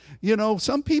hell. You know,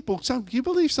 you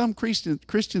believe some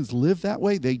Christians live that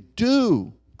way? They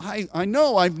do. I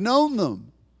know, I've known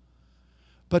them.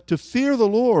 But to fear the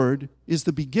Lord is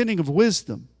the beginning of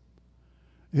wisdom.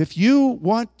 If you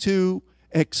want to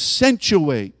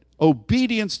accentuate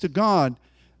obedience to God,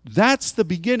 that's the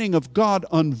beginning of God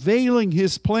unveiling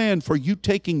His plan for you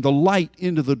taking the light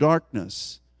into the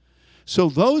darkness. So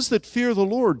those that fear the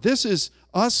Lord, this is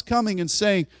us coming and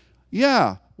saying,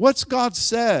 yeah, what's God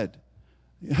said?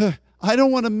 I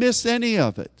don't want to miss any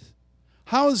of it.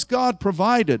 How has God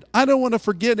provided? I don't want to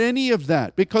forget any of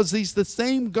that because He's the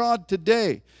same God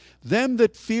today. Them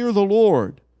that fear the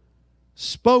Lord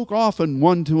spoke often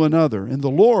one to another, and the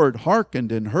Lord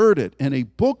hearkened and heard it, and a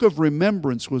book of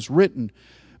remembrance was written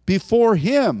before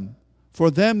Him for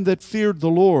them that feared the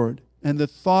Lord and that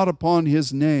thought upon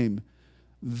His name.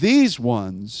 These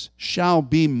ones shall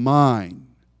be mine.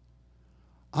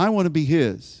 I want to be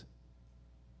His.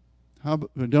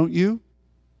 Don't you?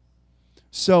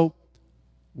 So,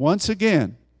 once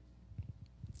again,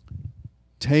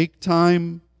 take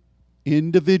time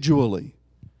individually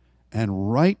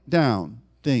and write down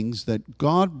things that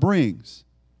God brings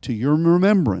to your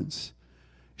remembrance.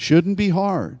 Shouldn't be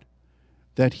hard.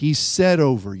 That He said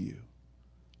over you,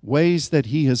 ways that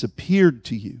He has appeared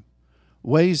to you,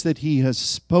 ways that He has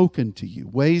spoken to you,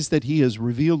 ways that He has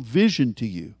revealed vision to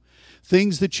you,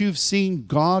 things that you've seen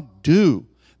God do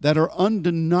that are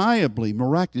undeniably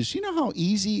miraculous. You know how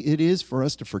easy it is for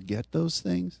us to forget those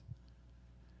things?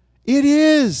 It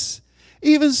is.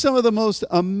 Even some of the most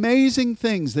amazing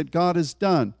things that God has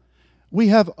done, we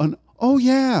have an oh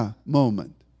yeah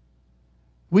moment.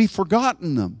 We've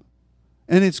forgotten them.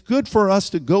 And it's good for us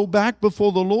to go back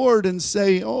before the Lord and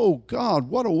say, oh God,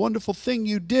 what a wonderful thing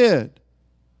you did.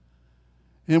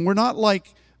 And we're not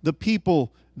like the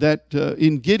people that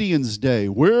in Gideon's day,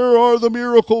 where are the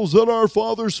miracles that our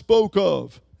father spoke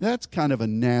of? That's kind of a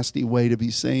nasty way to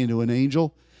be saying to an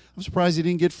angel. I'm surprised he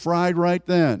didn't get fried right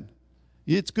then.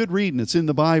 It's good reading. It's in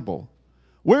the Bible.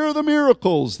 Where are the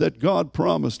miracles that God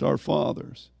promised our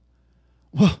fathers?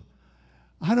 Well,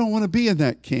 I don't want to be in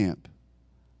that camp.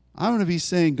 I want to be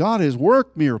saying God has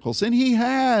worked miracles, and He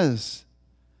has.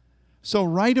 So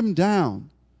write them down.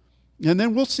 And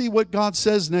then we'll see what God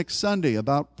says next Sunday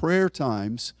about prayer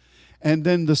times. And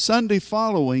then the Sunday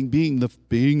following, being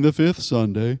the fifth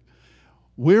Sunday,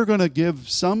 we're going to give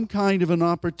some kind of an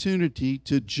opportunity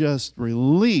to just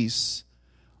release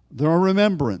the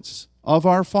remembrance of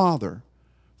our Father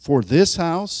for this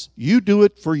house. You do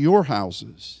it for your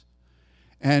houses.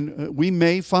 And we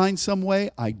may find some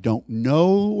way. I don't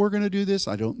know we're going to do this.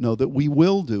 I don't know that we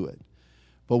will do it.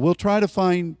 But we'll try to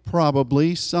find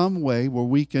probably some way where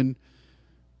we can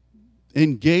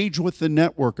engage with the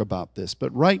network about this.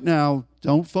 But right now,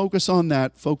 don't focus on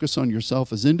that. Focus on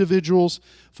yourself as individuals.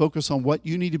 Focus on what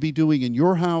you need to be doing in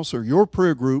your house or your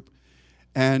prayer group.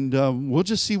 And we'll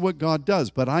just see what God does.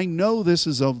 But I know this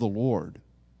is of the Lord.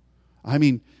 I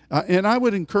mean, and I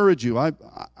would encourage you.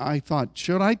 I thought,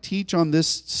 should I teach on this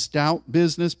stout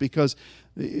business? Because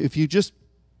if you just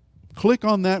click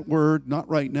on that word, not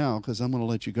right now, because I'm going to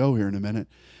let you go here in a minute,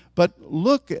 but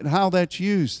look at how that's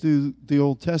used through the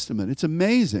Old Testament. It's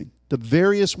amazing, the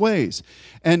various ways.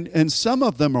 And some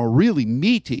of them are really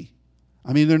meaty.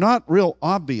 I mean, they're not real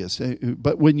obvious.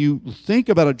 But when you think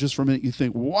about it just for a minute, you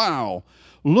think, wow,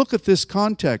 look at this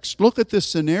context. Look at this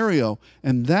scenario.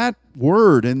 And that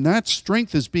word and that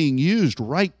strength is being used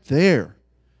right there.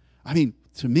 I mean,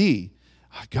 to me,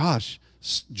 gosh,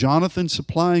 Jonathan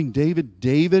supplying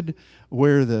David,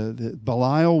 where the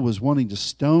Belial was wanting to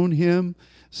stone him,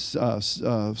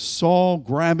 Saul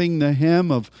grabbing the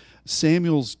hem of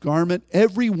Samuel's garment.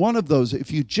 Every one of those,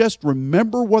 if you just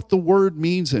remember what the word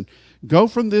means and go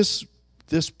from this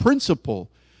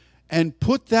principle and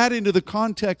put that into the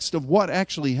context of what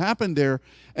actually happened there,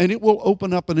 and it will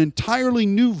open up an entirely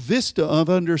new vista of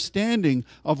understanding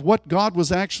of what God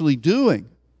was actually doing.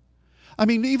 I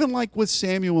mean, even like with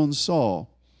Samuel and Saul.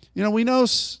 You know, we know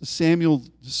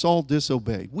Saul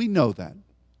disobeyed. We know that.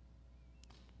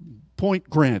 Point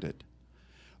granted.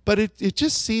 But it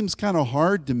just seems kind of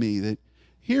hard to me that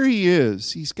here he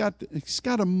is. He's got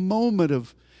a moment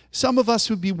of, some of us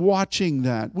would be watching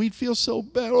that. We'd feel so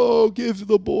bad. Oh, give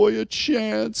the boy a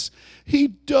chance. He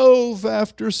dove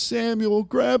after Samuel,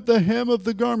 grabbed the hem of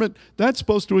the garment. That's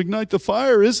supposed to ignite the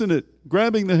fire, isn't it?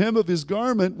 Grabbing the hem of his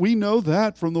garment. We know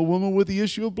that from the woman with the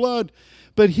issue of blood.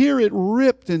 But here it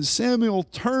ripped, and Samuel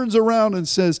turns around and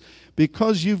says,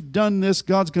 because you've done this,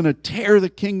 God's going to tear the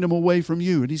kingdom away from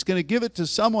you. And He's going to give it to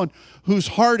someone whose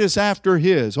heart is after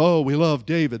His. Oh, we love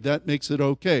David. That makes it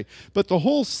okay. But the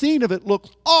whole scene of it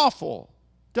looks awful,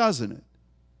 doesn't it?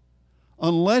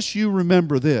 Unless you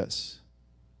remember this.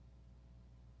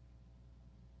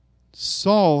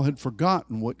 Saul had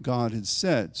forgotten what God had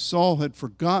said. Saul had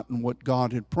forgotten what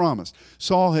God had promised.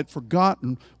 Saul had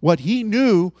forgotten what he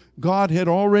knew God had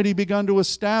already begun to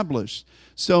establish.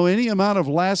 So any amount of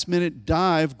last-minute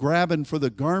dive grabbing for the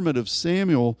garment of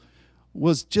Samuel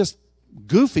was just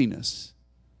goofiness.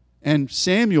 And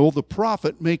Samuel, the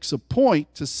prophet, makes a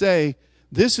point to say,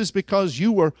 this is because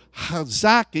you were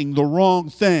hazacking the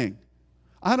wrong thing.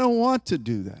 I don't want to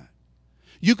do that.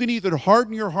 You can either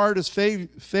harden your heart as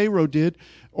Pharaoh did,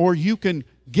 or you can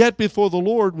get before the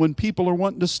Lord when people are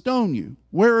wanting to stone you.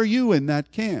 Where are you in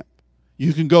that camp?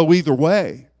 You can go either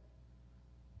way.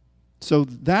 So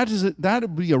that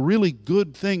would be a really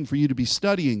good thing for you to be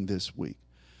studying this week.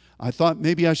 I thought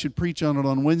maybe I should preach on it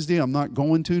on Wednesday. I'm not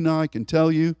going to now. I can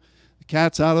tell you, the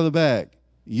cat's out of the bag.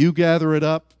 You gather it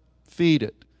up, feed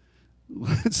it.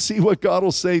 Let's see what God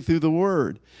will say through the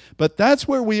Word. But that's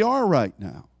where we are right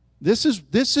now. This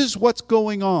is what's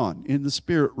going on in the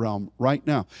spirit realm right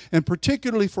now. And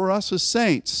particularly for us as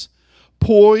saints,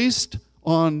 poised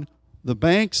on the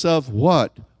banks of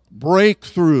what?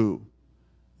 Breakthrough.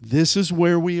 This is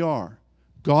where we are.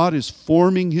 God is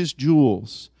forming His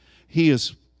jewels. He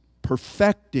is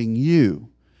perfecting you.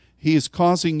 He is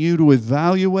causing you to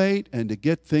evaluate and to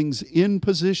get things in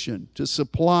position, to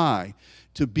supply,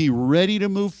 to be ready to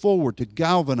move forward, to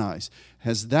galvanize.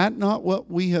 Has that not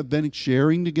what we have been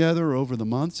sharing together over the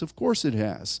months? Of course it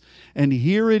has. And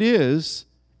here it is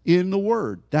in the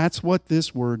Word. That's what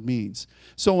this word means.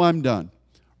 So I'm done.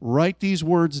 Write these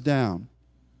words down.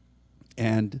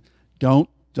 And don't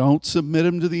submit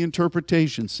them to the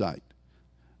interpretation site.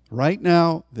 Right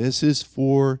now, this is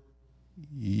for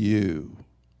you.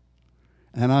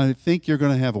 And I think you're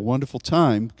going to have a wonderful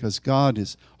time because God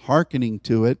is hearkening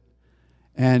to it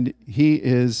and He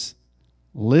is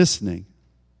listening.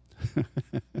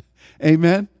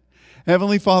 Amen.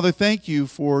 Heavenly Father, thank you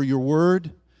for your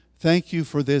word. Thank you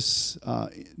for this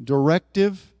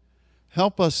directive.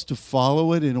 Help us to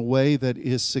follow it in a way that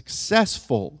is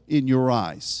successful in your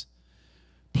eyes,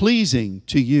 pleasing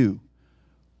to you.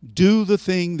 Do the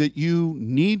thing that you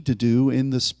need to do in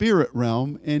the spirit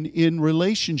realm and in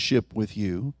relationship with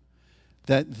you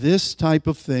that this type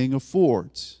of thing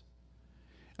affords.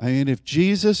 I mean, if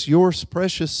Jesus, your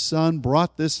precious Son,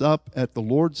 brought this up at the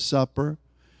Lord's Supper,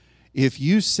 if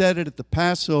you said it at the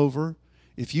Passover,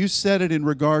 if you said it in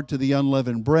regard to the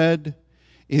unleavened bread,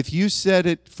 if you said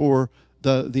it for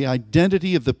the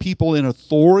identity of the people in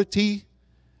authority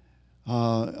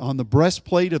on the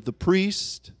breastplate of the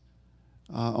priest,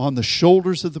 on the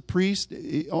shoulders of the priest,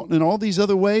 in all these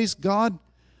other ways, God,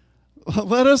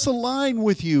 let us align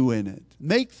with you in it.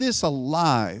 Make this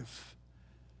alive.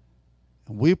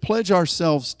 We pledge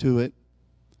ourselves to it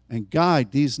and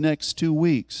guide these next 2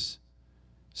 weeks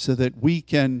so that we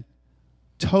can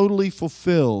totally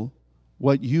fulfill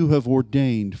what you have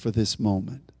ordained for this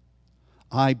moment.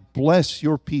 I bless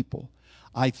your people.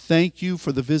 I thank you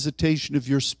for the visitation of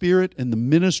your Spirit and the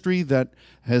ministry that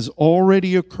has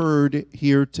already occurred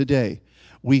here today.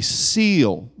 We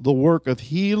seal the work of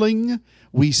healing.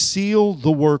 We seal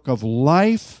the work of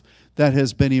life that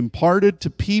has been imparted to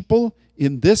people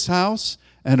in this house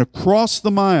and across the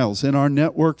miles in our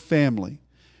network family.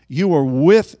 You are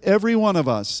with every one of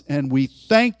us, and we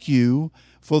thank you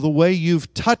for the way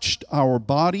you've touched our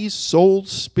bodies, soul,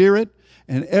 spirit,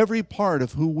 and every part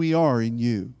of who we are in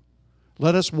you.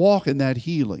 Let us walk in that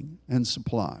healing and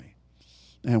supply.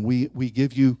 And we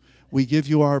give you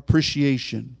our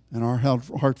appreciation and our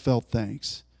heartfelt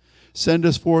thanks. Send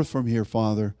us forth from here,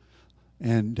 Father,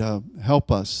 and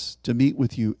help us to meet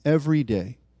with you every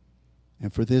day.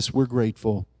 And for this we're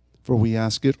grateful, for we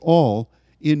ask it all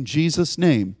in Jesus'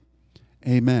 name.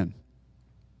 Amen.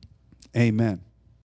 Amen.